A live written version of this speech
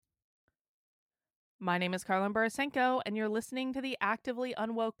My name is Carlin Borisenko, and you're listening to the Actively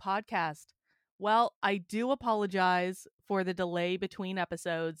Unwoke podcast. Well, I do apologize for the delay between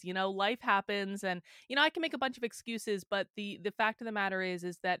episodes. Life happens, and I can make a bunch of excuses, but the fact of the matter is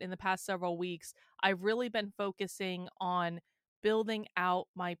that in the past several weeks, I've really been focusing on building out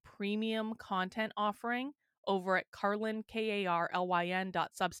my premium content offering over at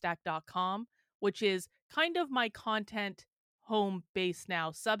Carlyn.substack.com, which is kind of my content home base now.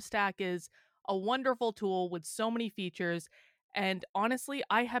 Substack is a wonderful tool with so many features. And honestly,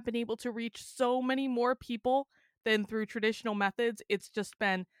 I have been able to reach so many more people than through traditional methods. It's just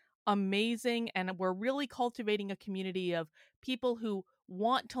been amazing. And we're really cultivating a community of people who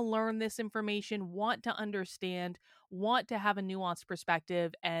want to learn this information, want to understand, want to have a nuanced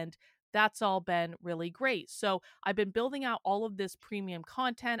perspective. And that's all been really great. So I've been building out all of this premium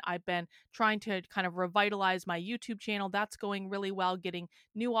content. I've been trying to kind of revitalize my YouTube channel. That's going really well, getting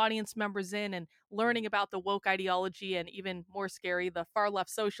new audience members in and learning about the woke ideology and, even more scary, the far left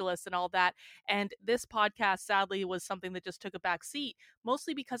socialists and all that. And this podcast, sadly, was something that just took a back seat,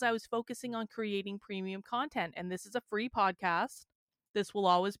 mostly because I was focusing on creating premium content. And this is a free podcast. This will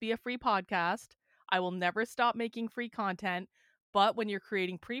always be a free podcast. I will never stop making free content. But when you're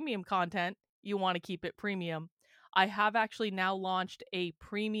creating premium content, you want to keep it premium. I have actually now launched a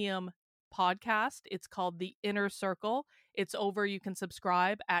premium podcast. It's called The Inner Circle. It's over. You can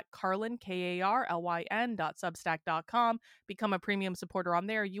subscribe at Carlyn, Carlyn.substack.com. Become a premium supporter on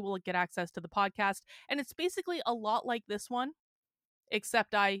there. You will get access to the podcast. And it's basically a lot like this one,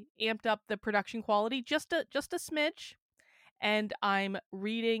 except I amped up the production quality just a smidge. And I'm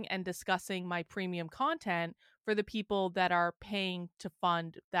reading and discussing my premium content for the people that are paying to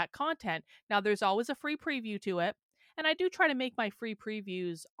fund that content. Now, there's always a free preview to it. And I do try to make my free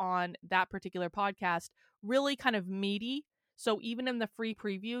previews on that particular podcast really kind of meaty. So even in the free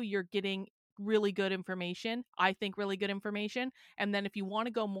preview, you're getting really good information. I think really good information. And then if you want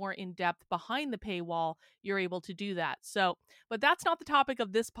to go more in depth behind the paywall, you're able to do that. So, but that's not the topic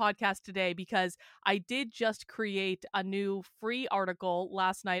of this podcast today, because I did just create a new free article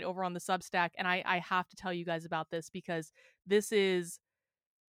last night over on the Substack. And I have to tell you guys about this, because this is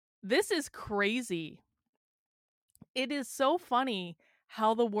crazy. It is so funny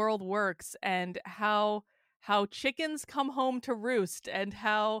how the world works, and how chickens come home to roost, and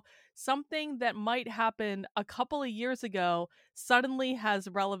how something that might happen a couple of years ago suddenly has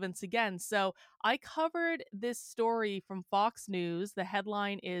relevance again. So I covered this story from Fox News. The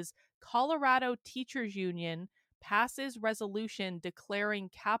headline is Colorado Teachers Union passes resolution declaring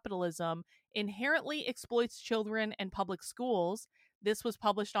capitalism inherently exploits children and public schools. This was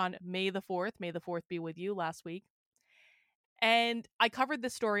published on May the 4th. May the 4th be with you, last week. And I covered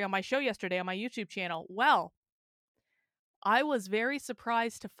this story on my show yesterday on my YouTube channel. Well, I was very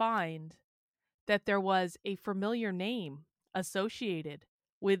surprised to find that there was a familiar name associated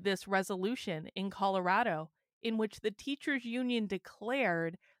with this resolution in Colorado, in which the teachers union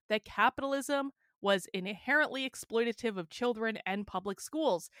declared that capitalism was inherently exploitative of children and public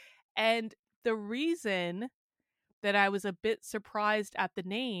schools. And the reason that I was a bit surprised at the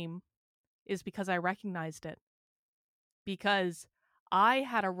name is because I recognized it. Because I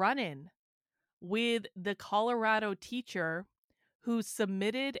had a run-in with the Colorado teacher who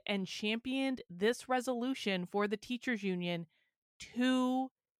submitted and championed this resolution for the teachers union 2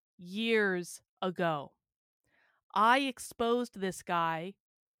 years ago. I exposed this guy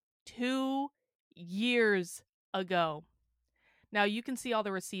 2 years ago. Now, you can see all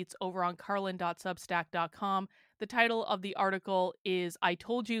the receipts over on carlin.substack.com. The title of the article is I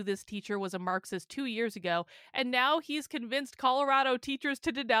Told You This Teacher Was a Marxist 2 years ago, and now he's convinced Colorado teachers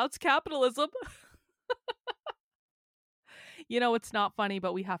to denounce capitalism. It's not funny,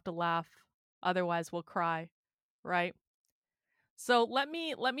 but we have to laugh. Otherwise, we'll cry, right? So let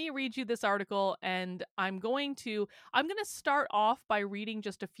me read you this article, and I'm going to start off by reading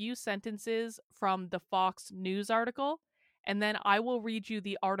just a few sentences from the Fox News article, and then I will read you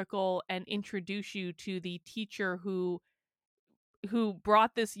the article and introduce you to the teacher who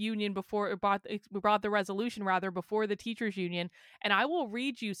brought this union brought the resolution before the teachers union. And I will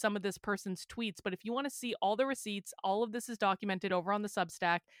read you some of this person's tweets. But if you want to see all the receipts, all of this is documented over on the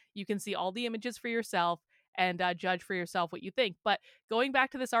Substack. You can see all the images for yourself and judge for yourself what you think. But going back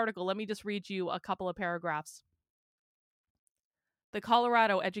to this article, let me just read you a couple of paragraphs. The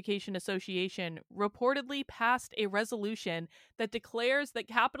Colorado Education Association reportedly passed a resolution that declares that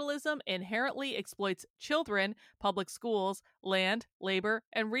capitalism inherently exploits children, public schools, land, labor,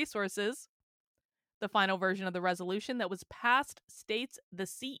 and resources. The final version of the resolution that was passed states the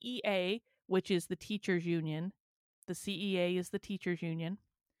CEA, which is the teachers union. The CEA is the teachers union.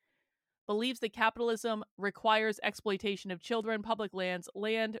 believes that capitalism requires exploitation of children, public lands,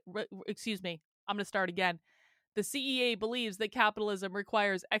 excuse me, I'm going to start again. The CEA believes that capitalism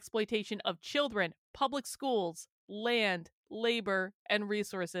requires exploitation of children, public schools, land, labor, and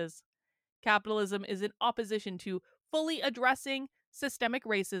resources. Capitalism is in opposition to fully addressing systemic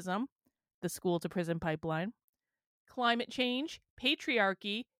racism, the school to prison pipeline, climate change,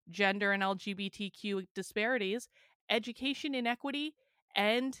 patriarchy, gender and LGBTQ disparities, education inequity,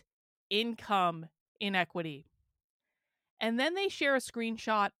 and income inequity. And then they share a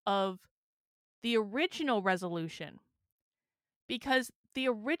screenshot of the original resolution, because the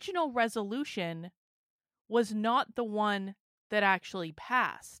original resolution was not the one that actually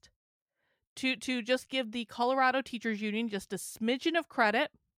passed. To just give the Colorado Teachers Union just a smidgen of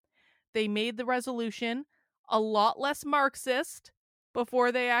credit, they made the resolution a lot less Marxist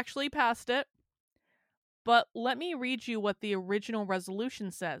before they actually passed it. But let me read you what the original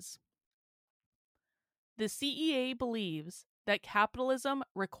resolution says. The CEA believes that capitalism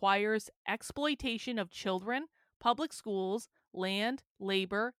requires exploitation of children, public schools, land,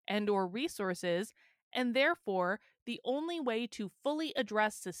 labor, and/or resources, and therefore the only way to fully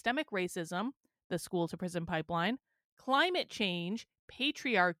address systemic racism, the school to prison pipeline, climate change,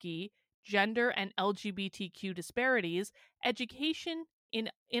 patriarchy, gender and LGBTQ disparities, education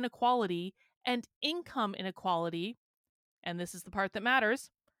inequality, and income inequality, and this is the part that matters,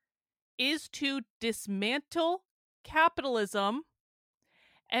 is to dismantle capitalism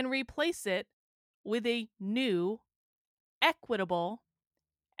and replace it with a new, equitable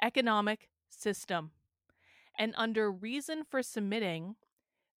economic system. And under reason for submitting,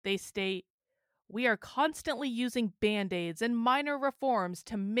 they state, we are constantly using band-aids and minor reforms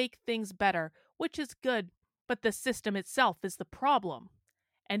to make things better, which is good, but the system itself is the problem,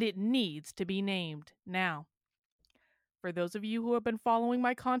 and it needs to be named now. For those of you who have been following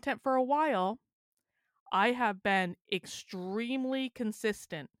my content for a while, I have been extremely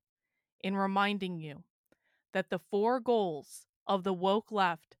consistent in reminding you that the 4 goals of the woke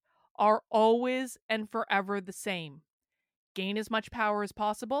left are always and forever the same. Gain as much power as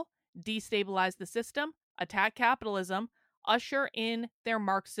possible, destabilize the system, attack capitalism, usher in their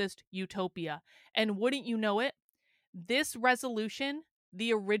Marxist utopia. And wouldn't you know it, this resolution,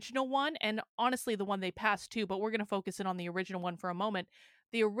 the original one, and honestly the one they passed too, but we're going to focus in on the original one for a moment.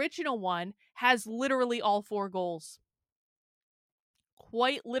 The original one has literally all 4 goals.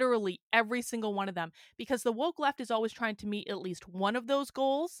 Quite literally every single one of them, because the woke left is always trying to meet at least one of those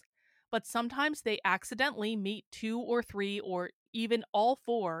goals, but sometimes they accidentally meet 2 or 3 or even all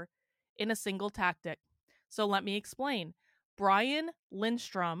 4 in a single tactic. So let me explain. Brian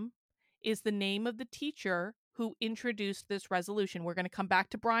Lindstrom is the name of the teacher who introduced this resolution. We're going to come back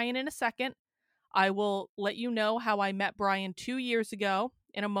to Brian in a second. I will let you know how I met Brian 2 years ago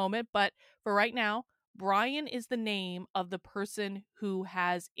in a moment, but for right now, Brian is the name of the person who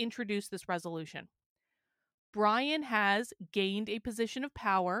has introduced this resolution. Brian has gained a position of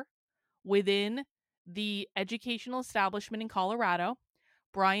power within the educational establishment in Colorado.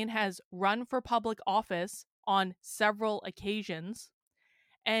 Brian has run for public office on several occasions.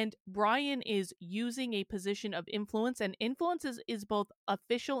 And Brian is using a position of influence, and influence is both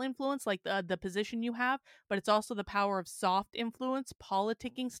official influence, like the position you have, but it's also the power of soft influence,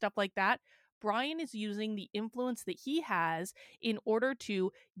 politicking, stuff like that. Brian is using the influence that he has in order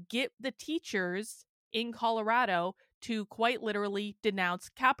to get the teachers in Colorado to quite literally denounce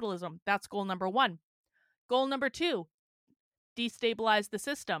capitalism. That's goal number 1. Goal number 2, destabilize the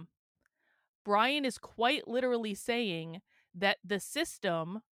system. Brian is quite literally saying that the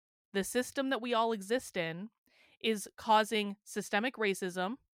system that we all exist in, is causing systemic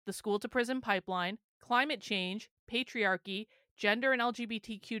racism, the school to prison pipeline, climate change, patriarchy, gender and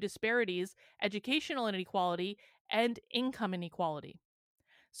LGBTQ disparities, educational inequality, and income inequality.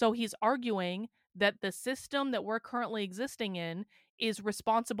 So he's arguing that the system that we're currently existing in is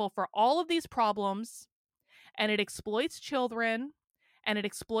responsible for all of these problems, and it exploits children, and it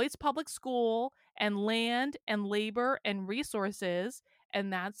exploits public school and land and labor and resources,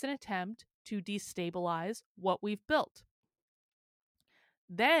 and that's an attempt to destabilize what we've built.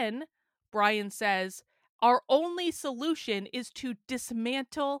 Then Brian says, our only solution is to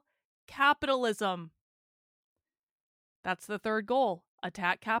dismantle capitalism. That's the 3rd goal,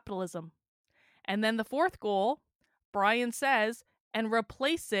 attack capitalism. And then the 4th goal, Brian says, and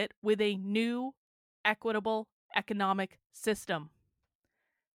replace it with a new, equitable economic system.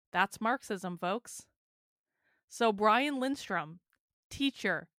 That's Marxism, folks. So Brian Lindstrom,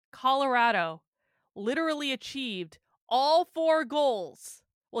 teacher, Colorado, literally achieved all 4 goals.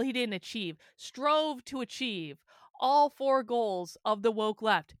 Well, he didn't achieve, strove to achieve all four goals of the woke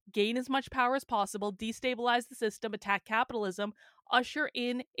left: gain as much power as possible, destabilize the system, attack capitalism, usher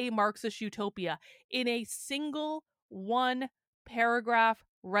in a Marxist utopia in a single one paragraph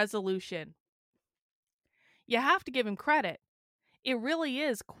resolution. You have to give him credit. It really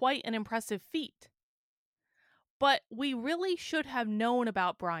is quite an impressive feat. But we really should have known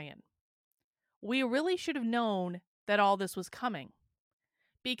about Brian. We really should have known that all this was coming.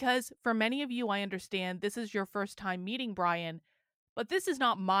 Because for many of you, I understand this is your first time meeting Brian, but this is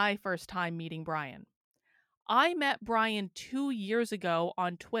not my first time meeting Brian. I met Brian 2 years ago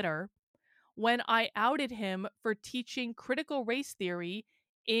on Twitter when I outed him for teaching critical race theory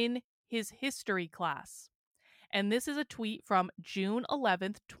in his history class. And this is a tweet from June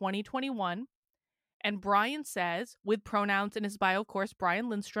 11th, 2021. And Brian says, with pronouns in his bio, of course, Brian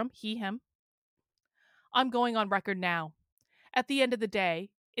Lindstrom, he, him, "I'm going on record now. At the end of the day,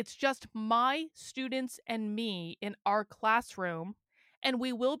 it's just my students and me in our classroom, and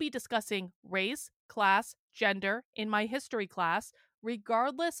we will be discussing race, class, gender in my history class,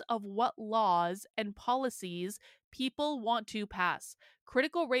 regardless of what laws and policies people want to pass.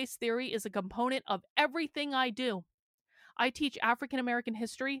 Critical race theory is a component of everything I do. I teach African American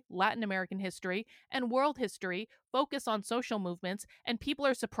history, Latin American history, and world history, focus on social movements, and people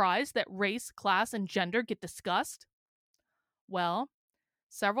are surprised that race, class, and gender get discussed." Well,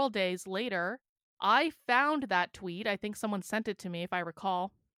 several days later, I found that tweet. I think someone sent it to me, if I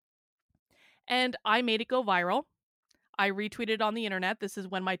recall. And I made it go viral. I retweeted it on the internet. This is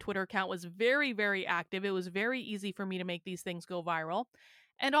when my Twitter account was very, very active. It was very easy for me to make these things go viral.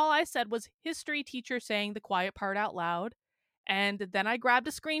 And all I said was history teacher saying the quiet part out loud. And then I grabbed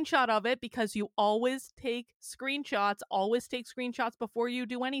a screenshot of it because you always take screenshots before you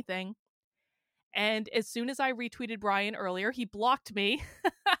do anything. And as soon as I retweeted Brian earlier, he blocked me.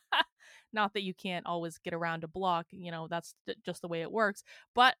 Not that you can't always get around to block, that's just the way it works.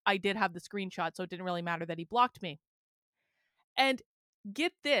 But I did have the screenshot, so it didn't really matter that he blocked me. And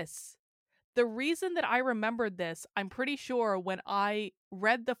get this, the reason that I remembered this, I'm pretty sure when I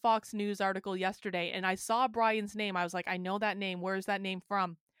read the Fox News article yesterday and I saw Brian's name, I was like, I know that name. Where's that name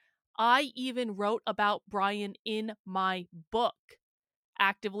from? I even wrote about Brian in my book,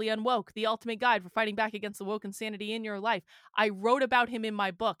 Actively Unwoke, The Ultimate Guide for Fighting Back Against the Woke Insanity in Your Life. I wrote about him in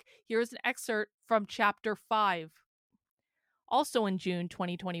my book. Here's an excerpt from chapter 5. Also in June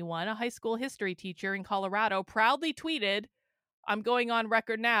 2021, a high school history teacher in Colorado proudly tweeted, "I'm going on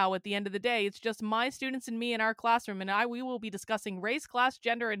record now. At the end of the day, it's just my students and me in our classroom, and we will be discussing race, class,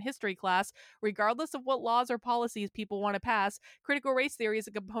 gender, and history class, regardless of what laws or policies people want to pass. Critical race theory is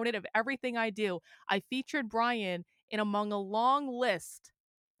a component of everything I do." I featured Brian in among a long list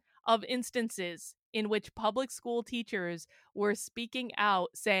of instances in which public school teachers were speaking out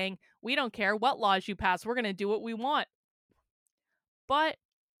saying, "We don't care what laws you pass, we're going to do what we want." But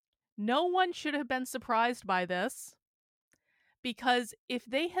no one should have been surprised by this, because if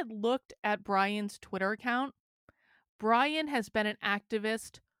they had looked at Brian's Twitter account, Brian has been an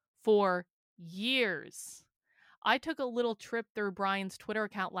activist for years. I took a little trip through Brian's Twitter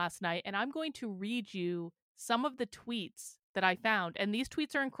account last night, and I'm going to read you some of the tweets that I found. And these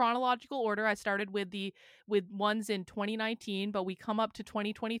tweets are in chronological order. I started with ones in 2019, but we come up to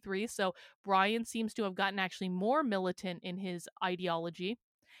 2023. So Brian seems to have gotten actually more militant in his ideology.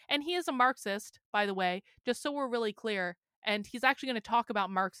 And he is a Marxist, by the way, just so we're really clear. And he's actually going to talk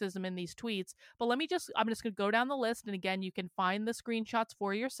about Marxism in these tweets. But I'm just going to go down the list. And again, you can find the screenshots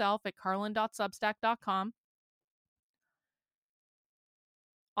for yourself at carlin.substack.com.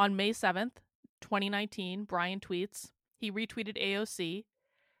 On May 7th, 2019, Brian tweets, he retweeted AOC,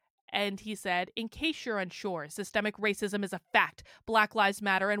 and he said, "In case you're unsure, systemic racism is a fact. Black Lives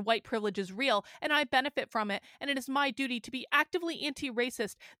Matter and white privilege is real, and I benefit from it, and it is my duty to be actively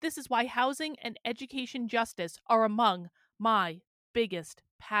anti-racist. This is why housing and education justice are among my biggest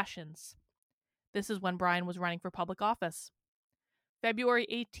passions." This is when Brian was running for public office. February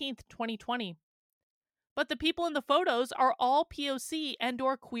 18th, 2020. "But the people in the photos are all POC and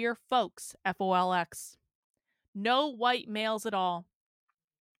or queer folks, FOLX. No white males at all."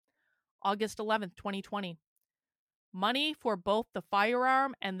 August 11th, 2020. "Money for both the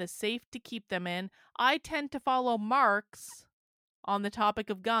firearm and the safe to keep them in. I tend to follow Marx on the topic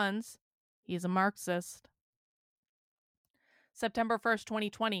of guns. He's a Marxist." September 1st,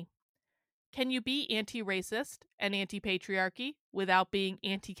 2020. "Can you be anti-racist and anti-patriarchy without being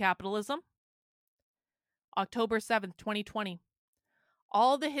anti-capitalism?" October 7th, 2020.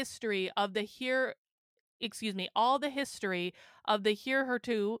 All the history of the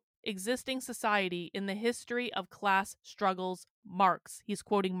hitherto existing society in the history of class struggles, Marx." He's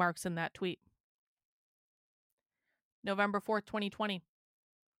quoting Marx in that tweet. November 4th, 2020.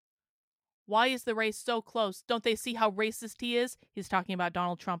 Why is the race so close? Don't they see how racist he is? He's talking about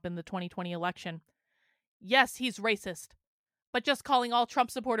Donald Trump in the 2020 election. Yes, he's racist. But just calling all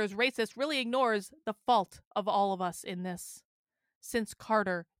Trump supporters racist really ignores the fault of all of us in this. Since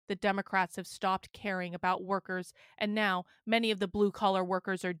Carter, the Democrats have stopped caring about workers, and now many of the blue-collar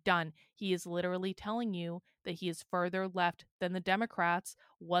workers are done. He is literally telling you that he is further left than the Democrats.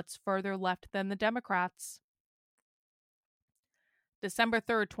 What's further left than the Democrats? December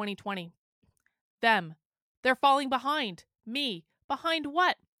 3rd, 2020. Them. They're falling behind. Me. Behind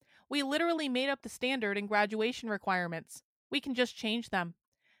what? We literally made up the standard and graduation requirements. We can just change them.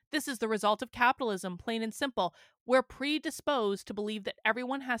 This is the result of capitalism, plain and simple. We're predisposed to believe that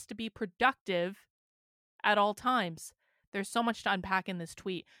everyone has to be productive at all times. There's so much to unpack in this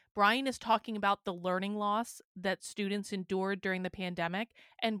tweet. Brian is talking about the learning loss that students endured during the pandemic,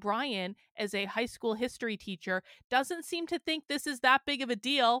 and Brian, as a high school history teacher, doesn't seem to think this is that big of a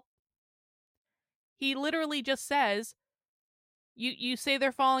deal. He literally just says, you say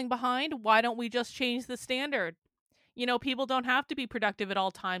they're falling behind, why don't we just change the standard? You know, people don't have to be productive at all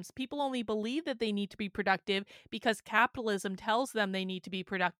times. People only believe that they need to be productive because capitalism tells them they need to be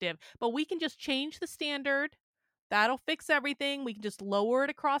productive. But we can just change the standard. That'll fix everything. We can just lower it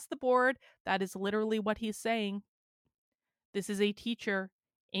across the board. That is literally what he's saying. This is a teacher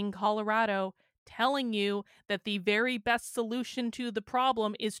in Colorado telling you that the very best solution to the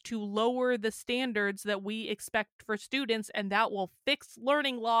problem is to lower the standards that we expect for students, and that will fix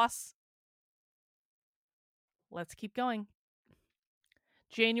learning loss. Let's keep going.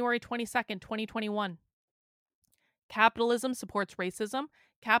 January 22nd, 2021. Capitalism supports racism.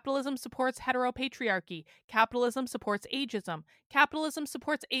 Capitalism supports heteropatriarchy. Capitalism supports ageism. Capitalism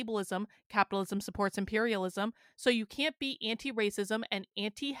supports ableism. Capitalism supports imperialism. So you can't be anti-racism and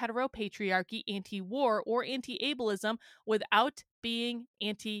anti-heteropatriarchy, anti-war, or anti-ableism without being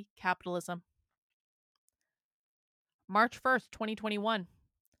anti-capitalism. March 1st, 2021.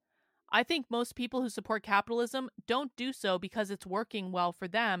 I think most people who support capitalism don't do so because it's working well for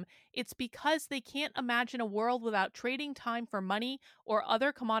them. It's because they can't imagine a world without trading time for money or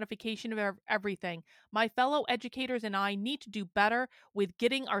other commodification of everything. My fellow educators and I need to do better with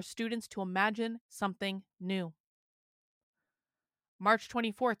getting our students to imagine something new. March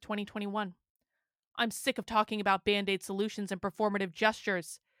 24th, 2021. I'm sick of talking about band-aid solutions and performative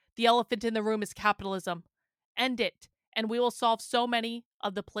gestures. The elephant in the room is capitalism. End it, and we will solve so many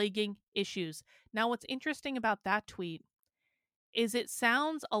of the plaguing issues. Now, what's interesting about that tweet is it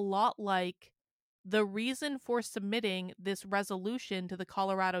sounds a lot like the reason for submitting this resolution to the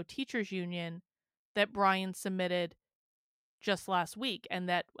Colorado Teachers Union that Brian submitted just last week, and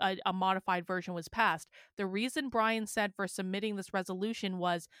that a modified version was passed. The reason Brian said for submitting this resolution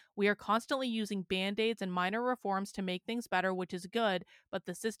was, we are constantly using band-aids and minor reforms to make things better, which is good, but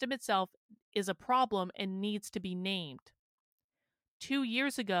the system itself is a problem and needs to be named. 2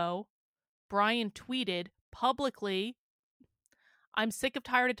 years ago, Brian tweeted publicly, I'm sick and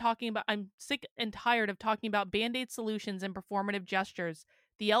tired of talking about band-aid solutions and performative gestures.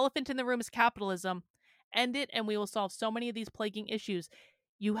 The elephant in the room is capitalism. End it, and we will solve so many of these plaguing issues.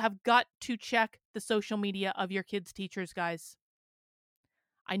 You have got to check the social media of your kids' teachers, guys.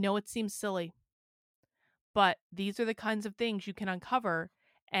 I know it seems silly, but these are the kinds of things you can uncover.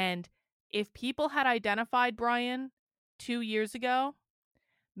 And if people had identified Brian 2 years ago,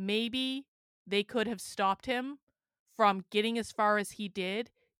 maybe they could have stopped him from getting as far as he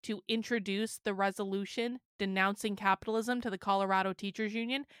did to introduce the resolution denouncing capitalism to the Colorado Teachers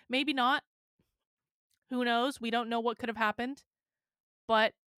Union. Maybe not. Who knows? We don't know what could have happened.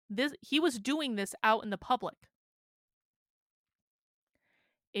 But he was doing this out in the public.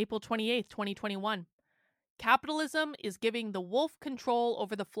 April 28th, 2021. Capitalism is giving the wolf control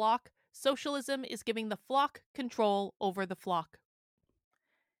over the flock. Socialism is giving the flock control over the flock.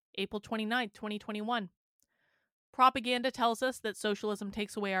 April 29th, 2021. Propaganda tells us that socialism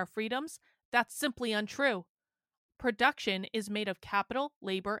takes away our freedoms. That's simply untrue. Production is made of capital,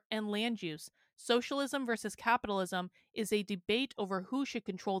 labor, and land use. Socialism versus capitalism is a debate over who should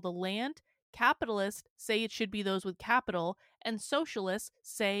control the land. Capitalists say it should be those with capital, and socialists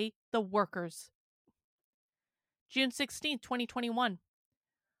say the workers. June 16th, 2021.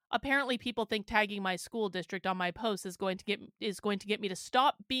 Apparently, people think tagging my school district on my post is going to get me to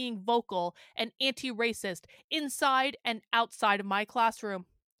stop being vocal and anti-racist inside and outside of my classroom.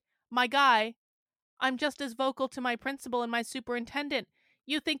 My guy, I'm just as vocal to my principal and my superintendent.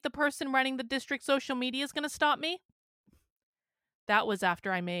 You think the person running the district social media is going to stop me? That was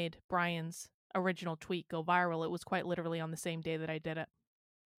after I made Brian's original tweet go viral. It was quite literally on the same day that I did it.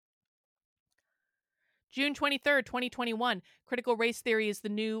 June 23rd, 2021, critical race theory is the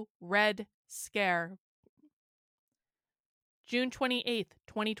new Red Scare. June 28th,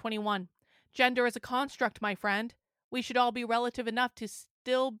 2021, gender is a construct, my friend. We should all be relative enough to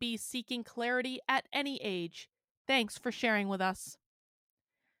still be seeking clarity at any age. Thanks for sharing with us.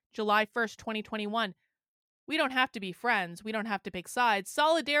 July 1st, 2021, we don't have to be friends. We don't have to pick sides.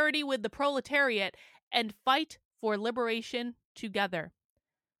 Solidarity with the proletariat and fight for liberation together.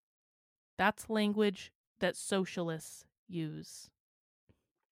 That's language that socialists use.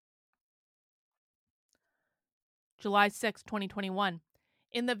 July 6, 2021.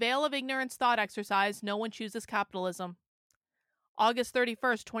 In the veil of ignorance thought exercise, no one chooses capitalism. August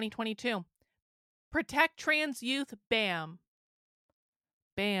 31st, 2022. Protect trans youth, BAM.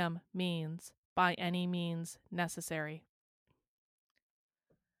 BAM means by any means necessary.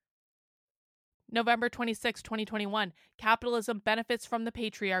 November 26, 2021. Capitalism benefits from the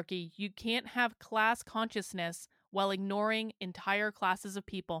patriarchy. You can't have class consciousness while ignoring entire classes of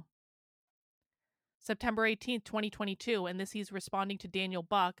people. September 18th, 2022, and this he's responding to Daniel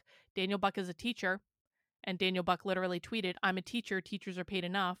Buck. Daniel Buck is a teacher, and Daniel Buck literally tweeted, "I'm a teacher, teachers are paid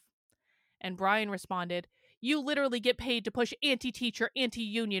enough." And Brian responded, "You literally get paid to push anti-teacher,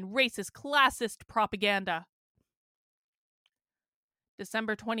 anti-union, racist, classist propaganda."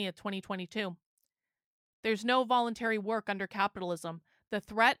 December 20th, 2022. There's no voluntary work under capitalism. The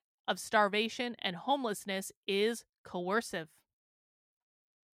threat of starvation and homelessness is coercive.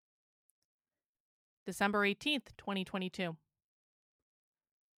 December 18th, 2022.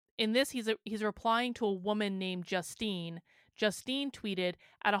 In this, he's replying to a woman named Justine. Justine tweeted,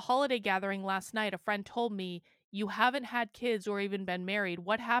 "At a holiday gathering last night, a friend told me, 'You haven't had kids or even been married.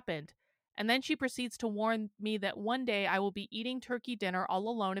 What happened?' And then she proceeds to warn me that one day I will be eating turkey dinner all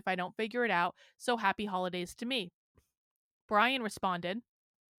alone if I don't figure it out, so happy holidays to me." Brian responded,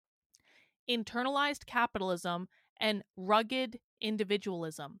 "Internalized capitalism and rugged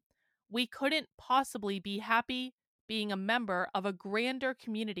individualism. We couldn't possibly be happy being a member of a grander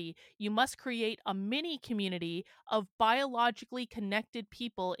community. You must create a mini community of biologically connected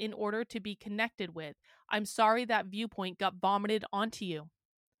people in order to be connected with. I'm sorry that viewpoint got vomited onto you."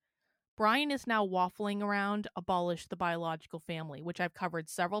 Brian is now waffling around abolish the biological family, which I've covered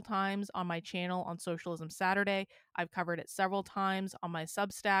several times on my channel on Socialism Saturday. I've covered it several times on my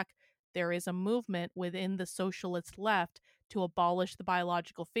Substack. There is a movement within the socialist left to abolish the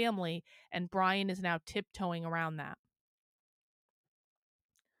biological family, and Brian is now tiptoeing around that.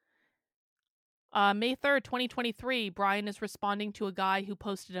 May 3rd, 2023, Brian is responding to a guy who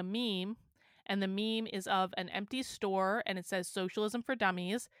posted a meme, and the meme is of an empty store, and it says "Socialism for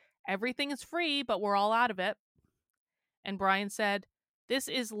Dummies. Everything is free, but we're all out of it." And Brian said, "This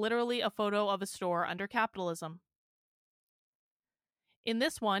is literally a photo of a store under capitalism." In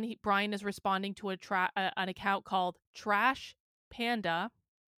this one, Brian is responding to an account called Trash Panda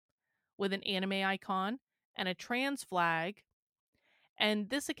with an anime icon and a trans flag.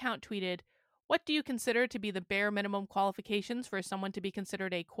 And this account tweeted, "What do you consider to be the bare minimum qualifications for someone to be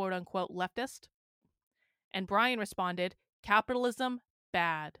considered a quote-unquote leftist?" And Brian responded, "Capitalism,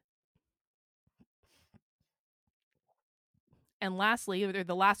 bad." And lastly, or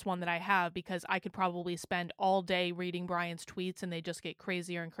the last one that I have, because I could probably spend all day reading Brian's tweets and they just get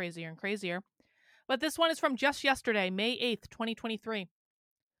crazier and crazier and crazier. But this one is from just yesterday, May 8th, 2023.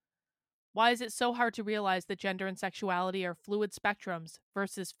 Why is it so hard to realize that gender and sexuality are fluid spectrums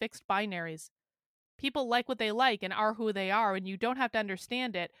versus fixed binaries? People like what they like and are who they are, and you don't have to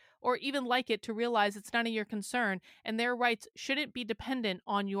understand it or even like it to realize it's none of your concern, and their rights shouldn't be dependent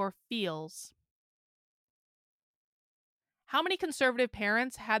on your feels. How many conservative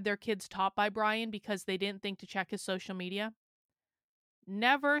parents had their kids taught by Brian because they didn't think to check his social media?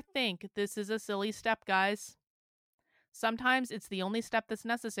 Never think this is a silly step, guys. Sometimes it's the only step that's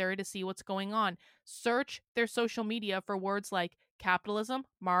necessary to see what's going on. Search their social media for words like capitalism,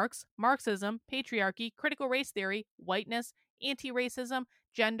 Marx, Marxism, patriarchy, critical race theory, whiteness, anti-racism,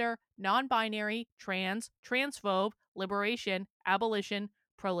 gender, non-binary, trans, transphobe, liberation, abolition,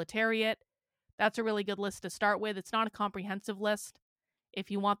 proletariat. That's a really good list to start with. It's not a comprehensive list.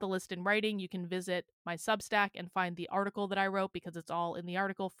 If you want the list in writing, you can visit my Substack and find the article that I wrote because it's all in the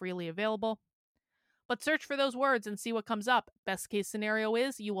article, freely available. But search for those words and see what comes up. Best case scenario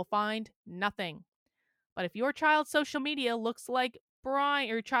is you will find nothing. But if your child's social media looks like Brian,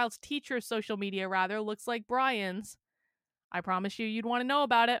 or your child's teacher's social media rather looks like Brian's, I promise you'd want to know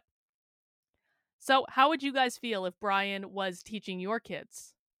about it. So how would you guys feel if Brian was teaching your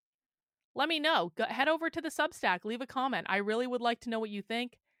kids? Let me know. Head over to the Substack, leave a comment. I really would like to know what you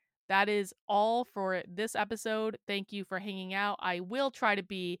think. that is all for this episode. Thank you for hanging out. I will try to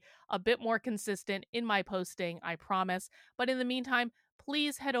be a bit more consistent in my posting, I promise. But in the meantime,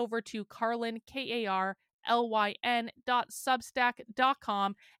 please head over to Carlyn,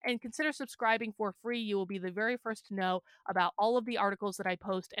 KARLYN.substack.com, and consider subscribing for free. You will be the very first to know about all of the articles that I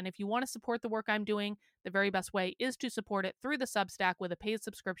post. And if you want to support the work I'm doing, the very best way is to support it through the Substack with a paid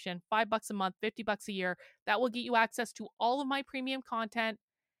subscription, $5 a month, $50 a year. That will get you access to all of my premium content.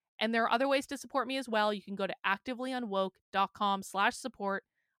 And there are other ways to support me as well. You can go to activelyunwoke.com/support.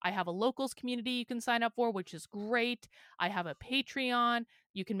 I have a locals community you can sign up for, which is great. I have a Patreon.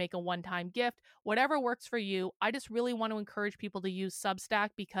 You can make a one-time gift, whatever works for you. I just really want to encourage people to use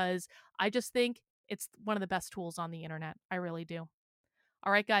Substack because I just think it's one of the best tools on the internet. I really do.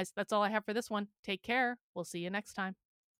 All right, guys, that's all I have for this one. Take care. We'll see you next time.